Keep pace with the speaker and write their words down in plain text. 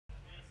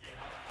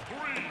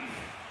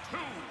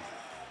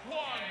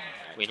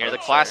We hear the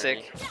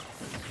classic.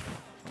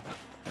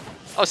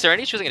 Oh,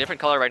 Serenity's choosing a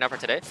different color right now for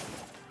today.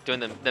 Doing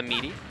the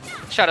meaty.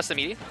 Shout out to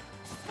meaty.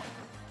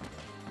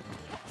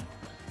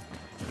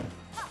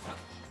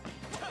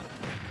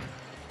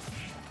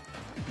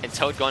 And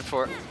Toad going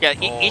for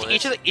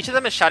each of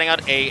them is shouting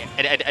out a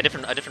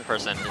different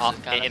person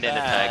in the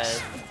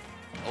text.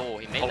 Oh,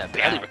 he made that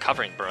barely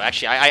recovering, bro.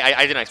 Actually,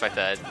 I didn't expect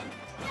that.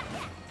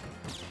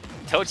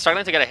 Toad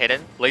struggling to get a hit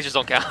in. Lasers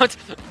don't count.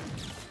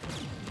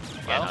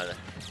 Well, yeah, no,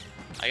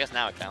 I guess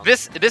now it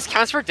counts. This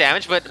counts for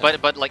damage,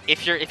 but like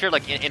if you're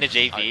like in a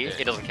JV,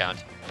 it doesn't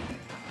count.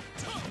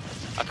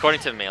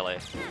 According to melee.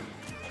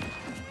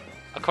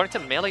 According to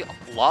melee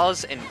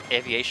laws and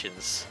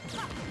aviations.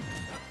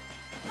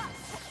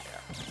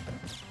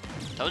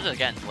 Toad's just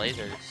getting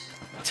lasers.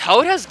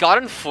 Toad has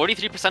gotten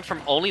 43%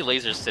 from only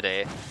lasers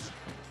today.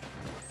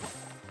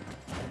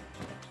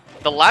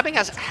 The labbing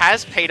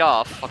has paid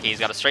off. Okay, he's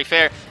got a straight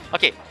fair.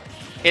 Okay,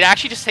 it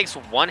actually just takes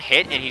one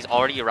hit and he's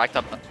already racked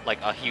up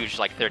like a huge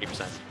like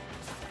 30%.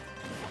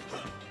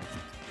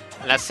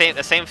 And that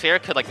same fair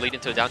could like lead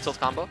into a down tilt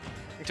combo,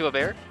 into a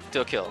bear,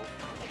 to a kill.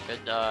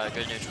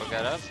 Good neutral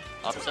get up.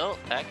 Up tilt,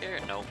 back here?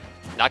 No.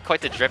 Not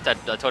quite the drip that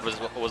Toad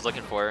was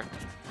looking for.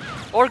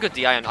 Or good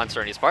DI on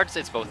Serenity's part.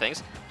 It's both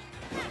things.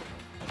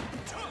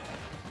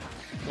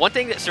 One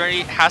thing that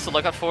Serenity has to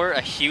look out for,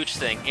 a huge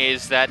thing,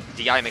 is that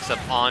DI mix up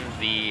on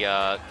the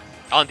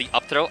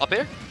up throw up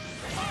air.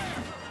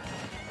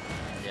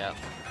 Yeah.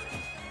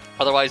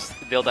 Otherwise,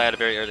 they'll die at a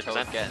very early Toad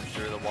percent. getting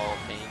through the wall of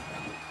pain.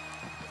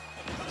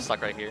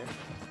 Stuck right here.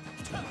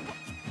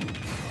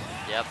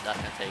 Yep, that's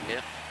gonna take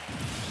it.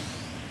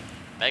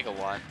 Mega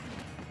Watt.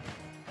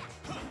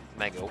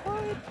 Mega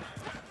what?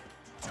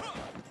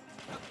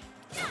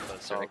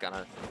 Sorry,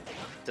 gonna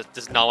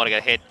does not want to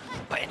get hit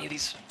by any of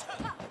these.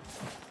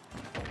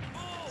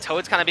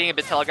 Toad's kind of being a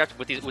bit telegraphed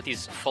with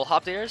these full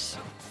hop dairs.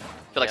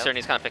 I feel like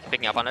Serenity's kind of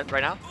picking up on it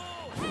right now.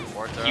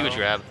 Huge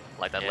grab,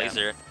 like that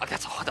laser. Oh,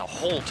 that's the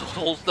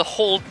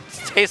whole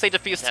stage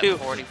defeats too.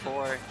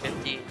 44,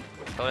 50.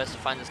 Toad has to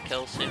find his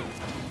kill soon.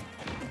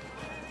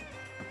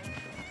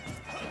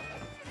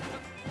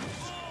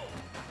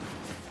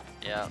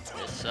 Yeah,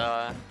 it's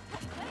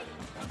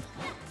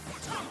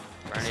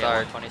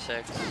Start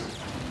 26.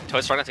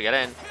 Toad's struggling to get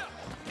in.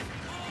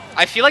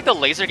 I feel like the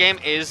laser game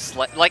is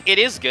like it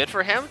is good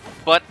for him,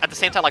 but at the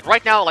same time, like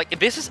right now, like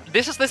this is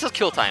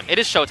kill time. It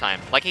is showtime.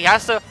 Like he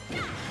has to.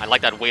 I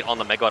like that weight on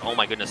the Mega. Oh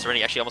my goodness,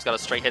 Serenity actually almost got a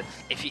straight hit.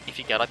 If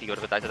you get up, you go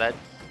to die to that.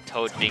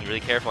 Toad being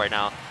really careful right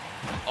now.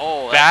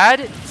 Oh,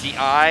 bad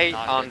DI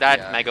on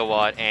that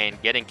Megawatt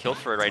and getting killed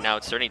for it right now.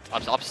 It's Serenity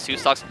up 2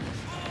 stocks,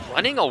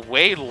 running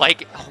away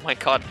like oh my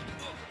god.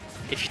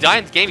 If you die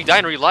in the game, you die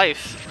in real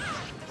life.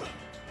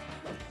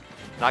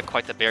 Not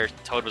quite the bear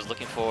Toad was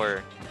looking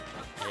for.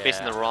 yeah.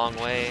 Facing the wrong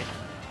way.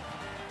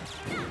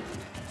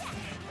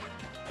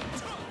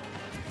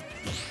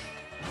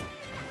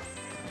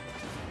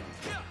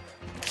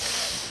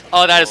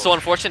 Oh, that is so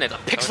unfortunate. A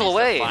pixel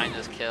away. Find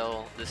this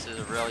kill. This is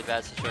a really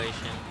bad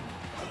situation.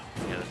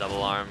 Yeah, the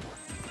double arm.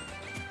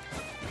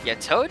 Yeah,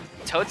 Toad's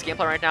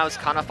gameplay right now is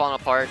kind of falling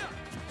apart.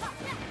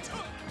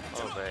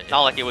 Bit,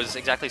 Not like it was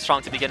exactly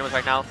strong to begin with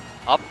right now.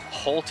 Up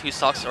whole 2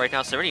 stocks right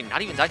now. Serenity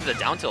not even died to the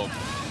down tilt.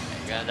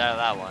 You're gonna die to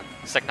that one.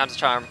 Second time's a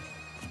charm.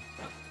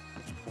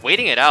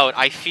 Waiting it out.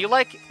 I feel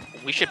like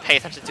we should pay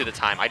attention to the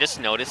time. I just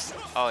noticed.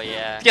 Oh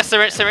yeah. Yeah,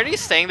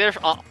 Serenity's staying there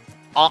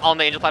on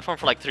the Angel platform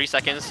for like 3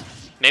 seconds.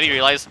 Maybe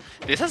realize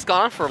this has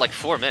gone on for like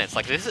 4 minutes.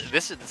 Like this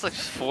is like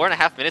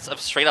 4.5 minutes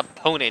of straight up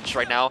ponage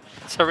right now.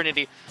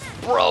 Serenity,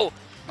 bro.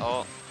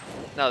 Oh,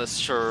 now the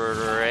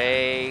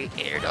straight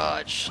air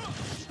dodge.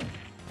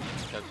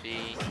 could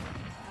be.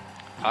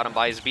 Caught him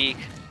by his beak.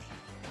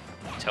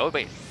 Toad,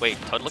 wait,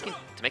 Toad looking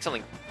to make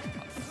something.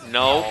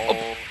 No.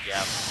 Oh,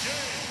 yeah.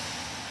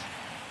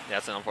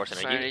 That's an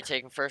unfortunate. Serenity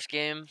taking first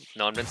game.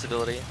 No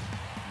invincibility.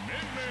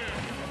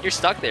 You're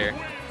stuck there.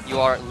 You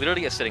are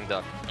literally a sitting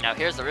duck. Now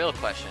here's the real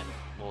question: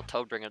 will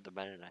Toad bring up the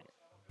Meta Knight?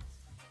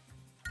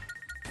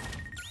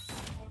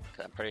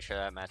 Cause I'm pretty sure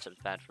that matchup's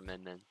bad for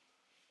Min Min.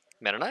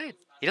 Meta Knight?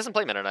 He doesn't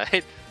play Meta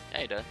Knight.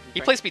 Yeah, he does.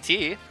 He plays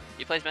PT.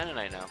 He plays Meta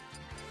Knight now.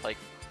 Like,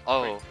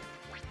 oh,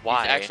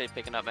 why? He's actually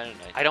picking up Meta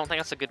Knight. I don't think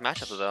that's a good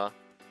matchup though.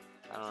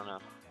 I don't know.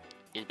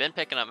 He's been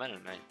picking up Meta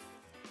Knight.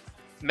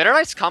 Meta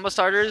Knight's combo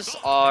starters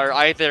are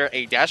either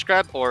a dash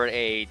grab or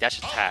a dash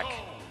attack.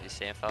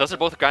 Those are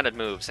both grounded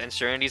moves, and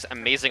Serenity's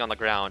amazing on the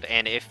ground.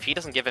 And if he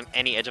doesn't give him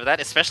any edge of that,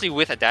 especially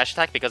with a dash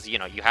attack, because you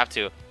know you have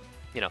to,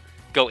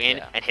 go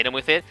in and hit him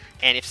with it.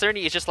 And if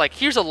Serenity is just like,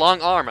 here's a long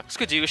arm,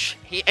 skadoosh,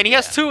 and he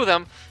has 2 of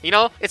them,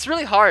 it's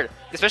really hard,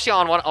 especially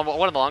on one of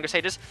the longer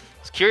stages.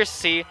 It's curious to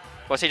see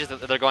what stages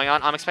they're going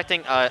on. I'm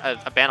expecting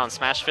a ban on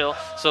Smash Fill,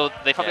 so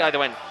they probably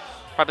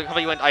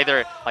probably went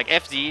either like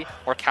FD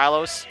or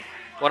Kalos.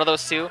 One of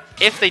those 2.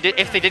 If they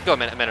did go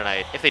Meta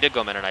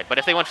Knight, but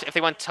if they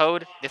went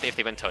Toad, if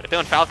they went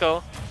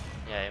Falco,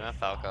 yeah, he went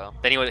Falco.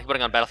 then he would have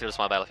gone Battlefield or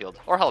Small Battlefield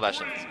or Hollow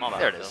Bastion. Small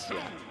There it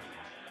Battlefield. is.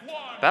 Yeah.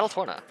 Battle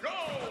Torna.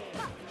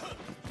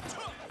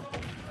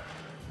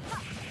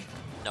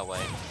 No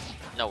way.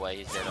 No way,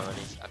 he's dead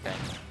already. Okay.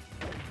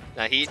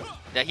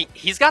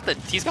 He's got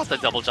the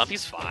double jump.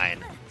 He's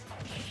fine.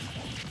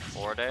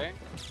 Forward air.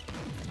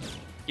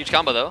 Huge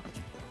combo though.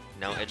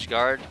 No edge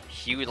guard.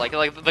 Huge, like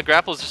the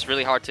grapple is just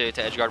really hard to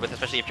edge guard with,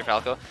 especially if you're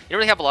Falco. You don't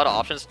really have a lot of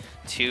options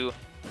to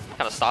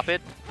kind of stop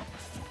it.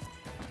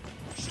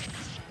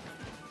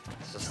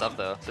 It's just stuff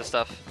though. It's just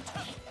stuff.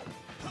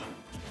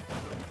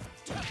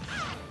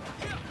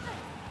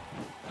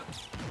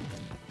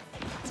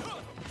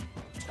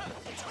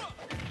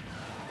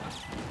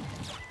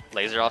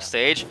 Laser off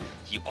stage.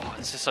 Oh,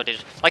 this is so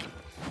dangerous.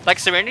 Like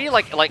Serenity,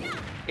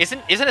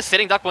 isn't a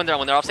sitting duck when they're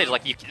off stage.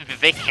 Like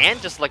they can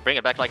just like bring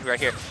it back like right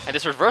here. And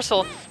this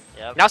reversal.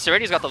 Yep. Now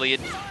Serenity's got the lead.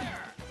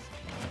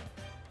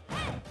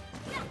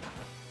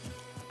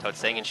 Toad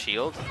staying in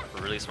shield.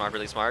 Really smart,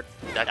 really smart.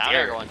 That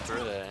dare going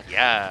through there.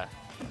 Yeah.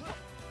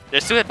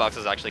 There's 2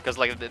 hitboxes actually, because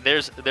like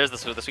there's the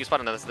sweet spot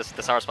and then there's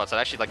the sour spot. So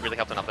it actually like really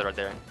helped enough right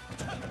there.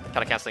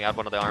 Kind of canceling out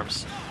one of the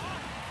arms.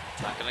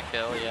 Not gonna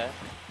kill yet.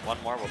 One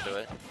more will do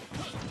it.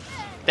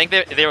 I think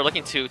they were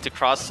looking to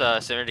cross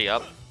Serenity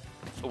up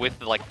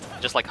with like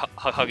just like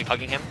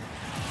hugging him.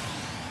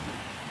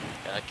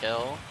 Gotta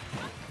kill.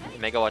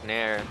 Megawatt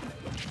Nair.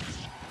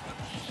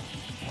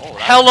 Oh,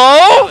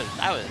 hello?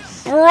 That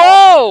was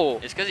bro!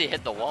 It's because he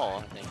hit the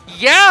wall, I think.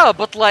 Yeah,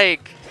 but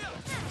like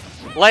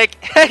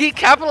he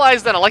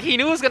capitalized on it. Like he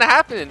knew it was gonna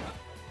happen.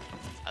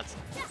 That's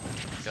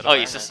good. Oh,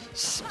 he's just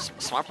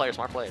smart player,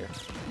 smart player.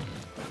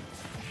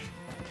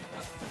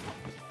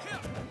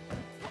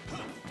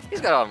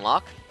 He's got it on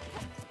lock.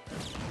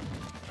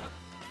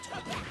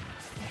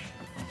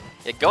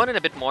 Yeah, going in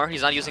a bit more.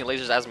 He's not using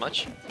lasers as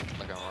much.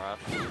 Looking rough.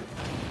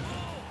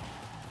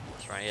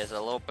 That's right. He has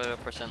a little bit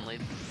of percent lead.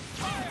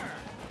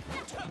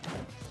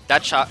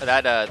 That shot,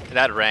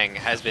 that Rang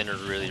has been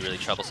really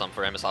troublesome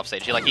for MS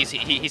offstage.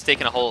 He's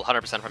taken a whole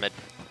 100% from it.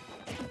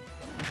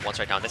 Once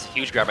right now. That's a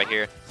huge grab right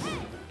here.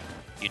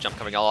 Huge jump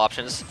coming all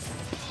options.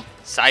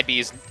 Side B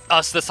is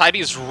the side B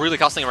is really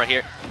costing him right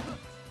here.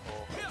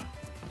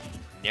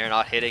 Nair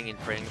not hitting and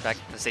bringing back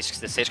the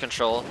stage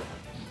control.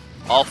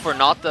 All for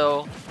naught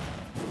though.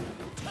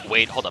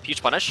 Wait, hold up.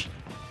 Huge punish.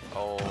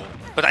 Oh.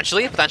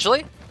 Potentially.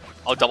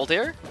 Oh, double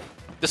dare.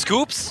 The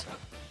scoops.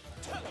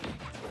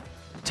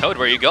 Toad,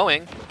 where are you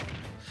going?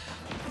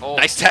 Oh.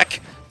 Nice tech.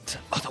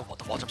 Oh,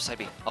 the wall jump side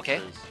B. Okay.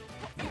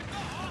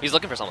 He's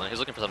looking for something. He's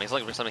looking for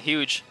something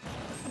huge.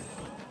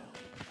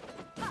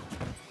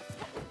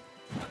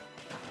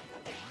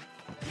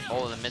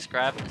 Oh, the miss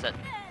grab. Is that?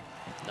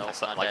 No,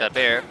 That's not like dead. that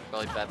bear.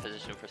 Really bad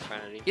position for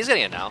Serenity. He's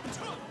getting it now.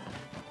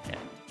 Yeah.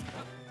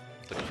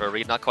 Looking for a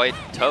read, not quite.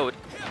 Toad.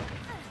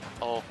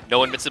 Oh.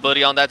 No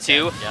invincibility on that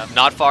too. Yep.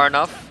 Not far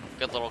enough.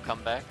 Good little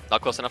comeback.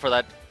 Not close enough for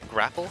that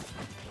grapple.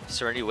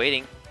 Serenity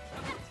waiting.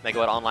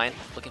 Megawatt online.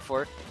 Looking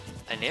for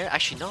a Nair.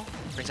 Actually, no.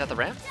 Brings out the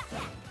ramp.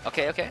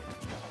 Okay.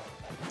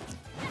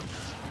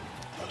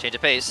 Change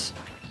of pace.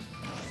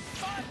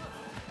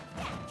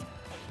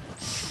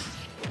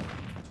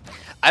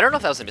 I don't know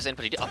if that was a miss-in,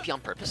 but he did up on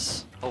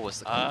purpose. Oh, was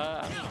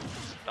the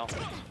don't.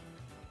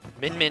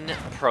 Min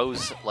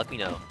pros, let me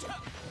know.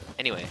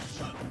 Anyway,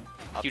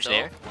 Up huge tilt.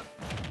 Nair.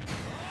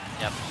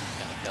 Yep.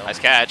 Kill. Nice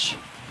catch.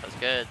 That's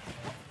good.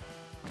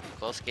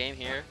 Close game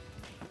here.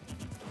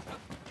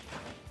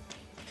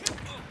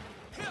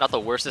 Not the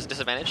worst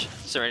disadvantage.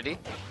 Serenity.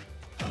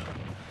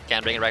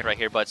 Can't bring it right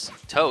here, but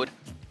Toad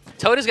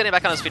is getting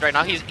back on his feet right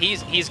now. He's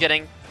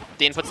getting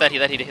the inputs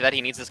that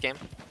he needs this game.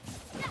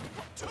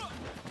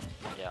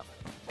 Yeah.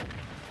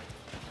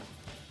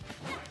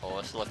 Oh,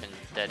 it's looking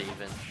dead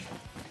even.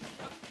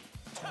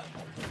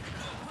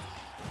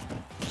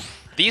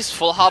 These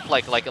full hop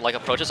like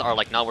approaches are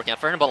like not working out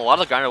for him, but a lot of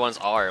the grinder ones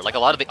are. Like a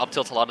lot of the up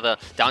tilts, a lot of the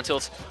down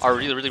tilts are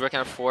really working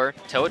out for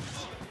Toad,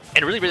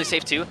 and really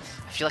safe too.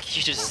 I feel like he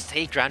should just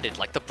stay grounded.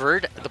 Like the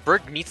bird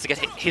needs to get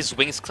his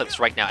wings clipped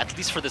right now, at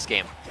least for this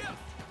game.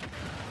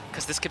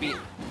 Because this could be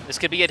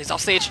it. His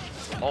off stage.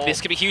 Oh. This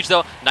could be huge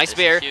though. Nice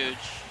bear. Huge.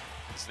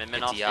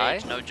 Min off DI.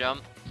 stage, no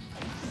jump.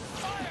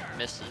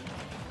 Missing.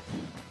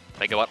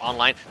 Megawatt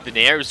online. The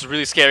Nair is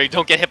really scary.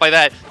 Don't get hit by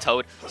that.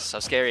 Toad, so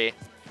scary.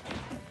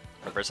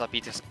 Reverse up B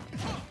to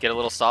get a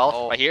little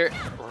stall right here.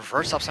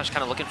 Reverse up smash,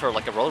 kind of looking for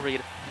like a roll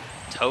read.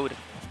 Toad.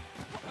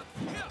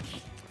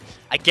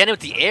 Again with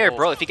the air,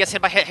 bro. If he gets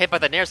hit by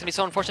the Nair, it's gonna be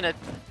so unfortunate.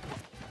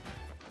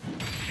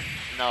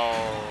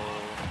 No.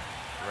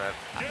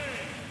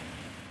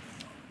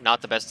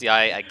 Not the best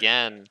DI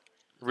again.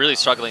 Really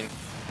struggling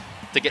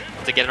to get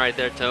in right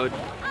there, Toad.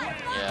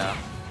 Yeah.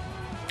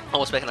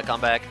 Almost making a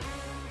comeback.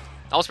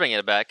 Almost bringing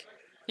it back.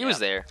 He was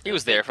there. He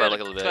was there for like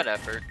a little bit. Good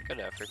effort.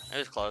 It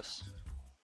was close.